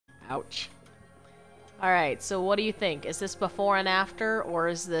Ouch. Alright, so what do you think? Is this before and after, or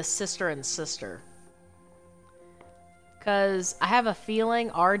is this sister and sister? Because I have a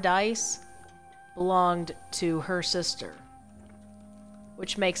feeling our dice belonged to her sister.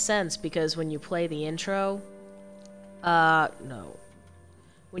 Which makes sense, because when you play the intro... no.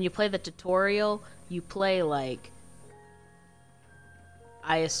 When you play the tutorial, you play, like...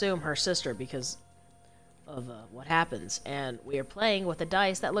 I assume her sister, because of what happens. And we are playing with a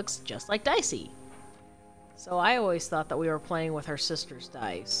dice that looks just like Dicey. So I always thought that we were playing with her sister's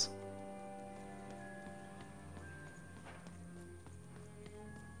dice.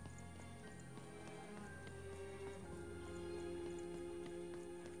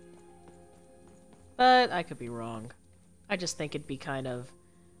 But I could be wrong. I just think it'd be kind of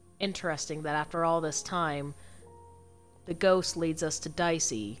interesting that after all this time, the ghost leads us to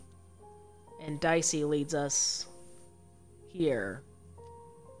Dicey, and Dicey leads us here.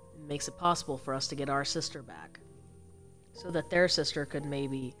 It makes it possible for us to get our sister back, so that their sister could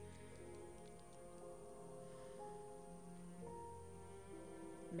maybe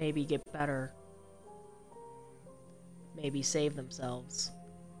get better. Maybe save themselves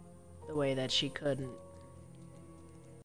the way that she couldn't